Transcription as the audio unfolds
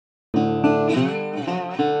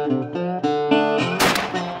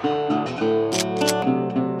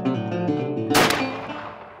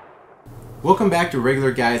Welcome back to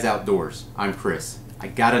Regular Guys Outdoors. I'm Chris. I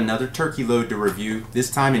got another turkey load to review,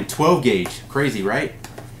 this time in 12 gauge. Crazy, right?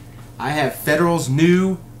 I have Federal's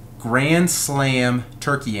new Grand Slam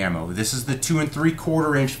turkey ammo. This is the 2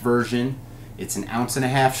 3/4 inch version. It's an 1.5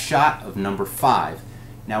 ounce shot of number 5.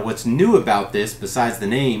 Now what's new about this, besides the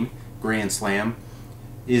name Grand Slam,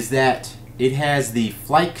 is that it has the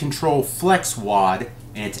Flitecontrol Flex wad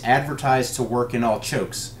and it's advertised to work in all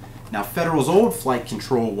chokes. Now Federal's old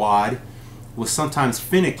Flitecontrol wad was sometimes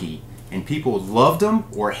finicky and people loved them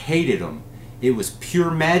or hated them. It was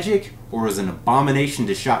pure magic or was an abomination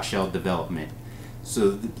to shot shell development.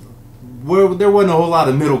 So there wasn't a whole lot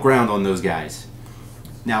of middle ground on those guys.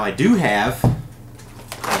 Now I do have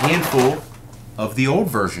a handful of the old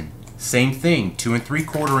version. Same thing, 2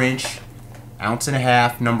 3/4 inch,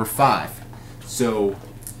 1.5 ounce, number 5. So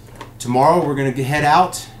tomorrow we're going to head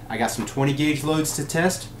out. I got some 20 gauge loads to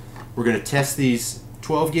test. We're going to test these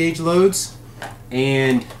 12 gauge loads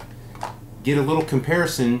and get a little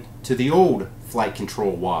comparison to the old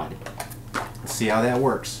Flitecontrol wad. Let's see how that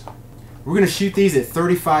works. We're going to shoot these at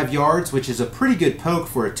 35 yards, which is a pretty good poke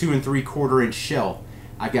for a 2 3/4 inch shell.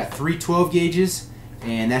 I've got 3 12 gauges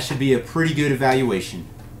and that should be a pretty good evaluation.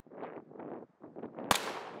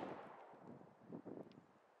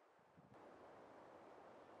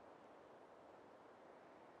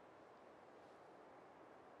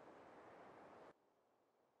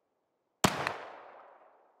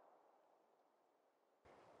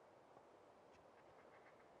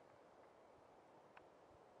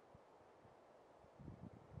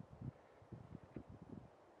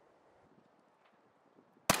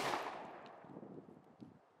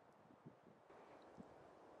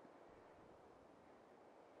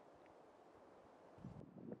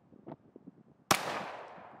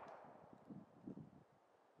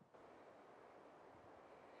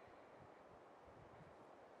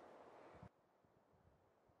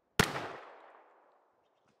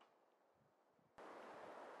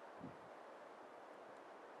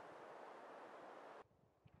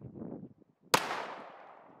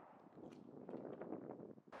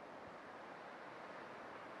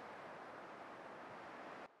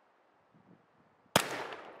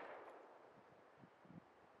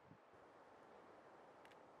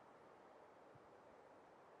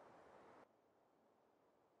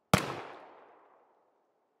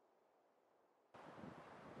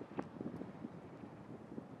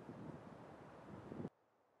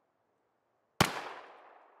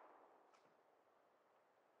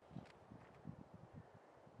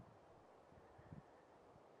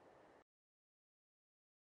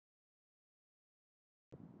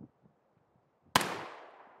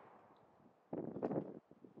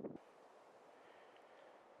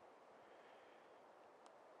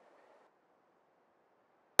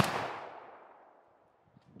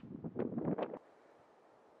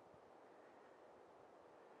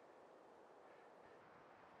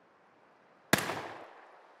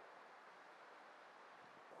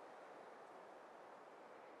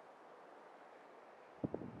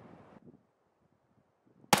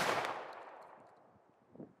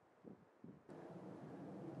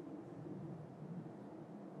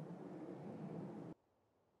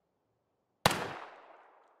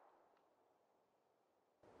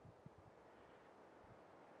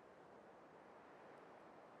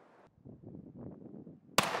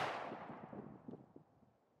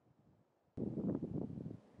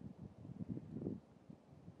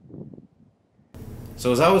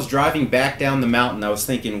 So as I was driving back down the mountain, I was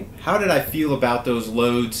thinking, how did I feel about those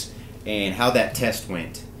loads and how that test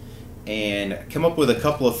went? And I come up with a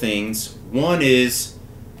couple of things. One is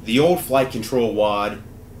the old Flitecontrol wad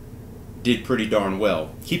did pretty darn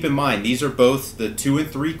well. Keep in mind, these are both the 2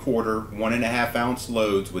 3/4, 1.5 ounce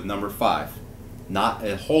loads with number 5. Not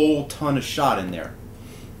a whole ton of shot in there.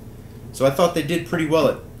 So I thought they did pretty well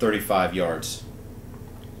at 35 yards.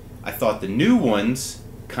 I thought the new ones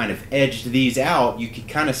kind of edged these out. You could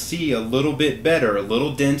kind of see a little bit better, a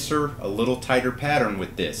little denser, a little tighter pattern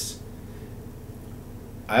with this.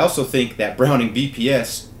 I also think that Browning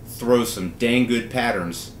BPS throws some dang good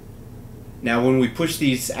patterns. Now when we pushed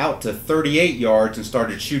these out to 38 yards and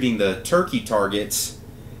started shooting the turkey targets,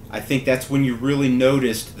 I think that's when you really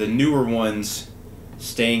noticed the newer ones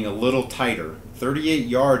staying a little tighter. 38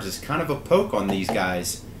 yards is kind of a poke on these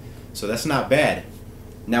guys, so that's not bad.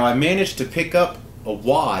 Now I managed to pick up a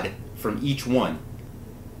wad from each one.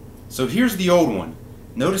 So here's the old one.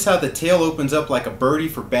 Notice how the tail opens up like a birdie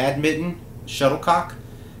for badminton, shuttlecock,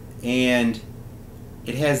 and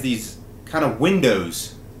it has these kind of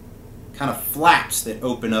windows, kind of flaps that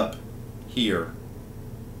open up here.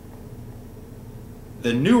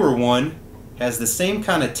 The newer one has the same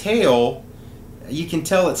kind of tail, You can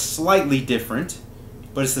tell it's slightly different,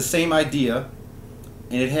 but it's the same idea,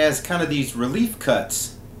 and it has kind of these relief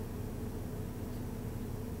cuts,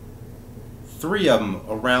 3 of them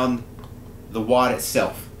around the wad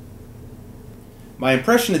itself. My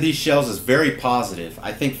impression of these shells is very positive.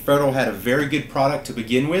 I think Federal had a very good product to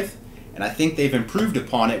begin with, and I think they've improved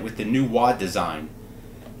upon it with the new wad design.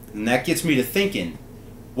 And that gets me to thinking,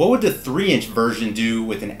 what would the 3-inch version do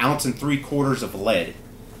with 1 3/4 ounces of lead?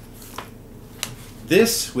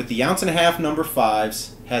 This, with the 1.5 ounce number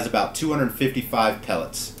 5s, has about 255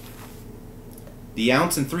 pellets. The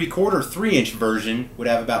 1 3/4 ounce 3-inch version would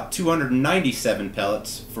have about 297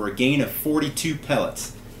 pellets for a gain of 42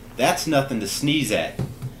 pellets. That's nothing to sneeze at.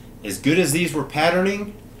 As good as these were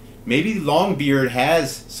patterning, maybe Longbeard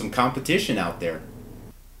has some competition out there.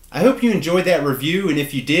 I hope you enjoyed that review, and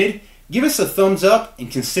if you did, give us a thumbs up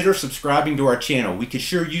and consider subscribing to our channel. We could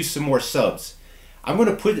sure use some more subs. I'm going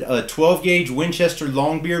to put a 12-gauge Winchester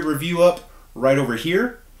Longbeard review up right over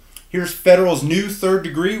here. Here's Federal's new 3rd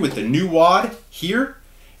degree with the new wad here,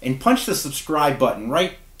 and punch the subscribe button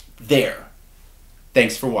right there.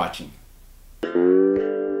 Thanks for watching.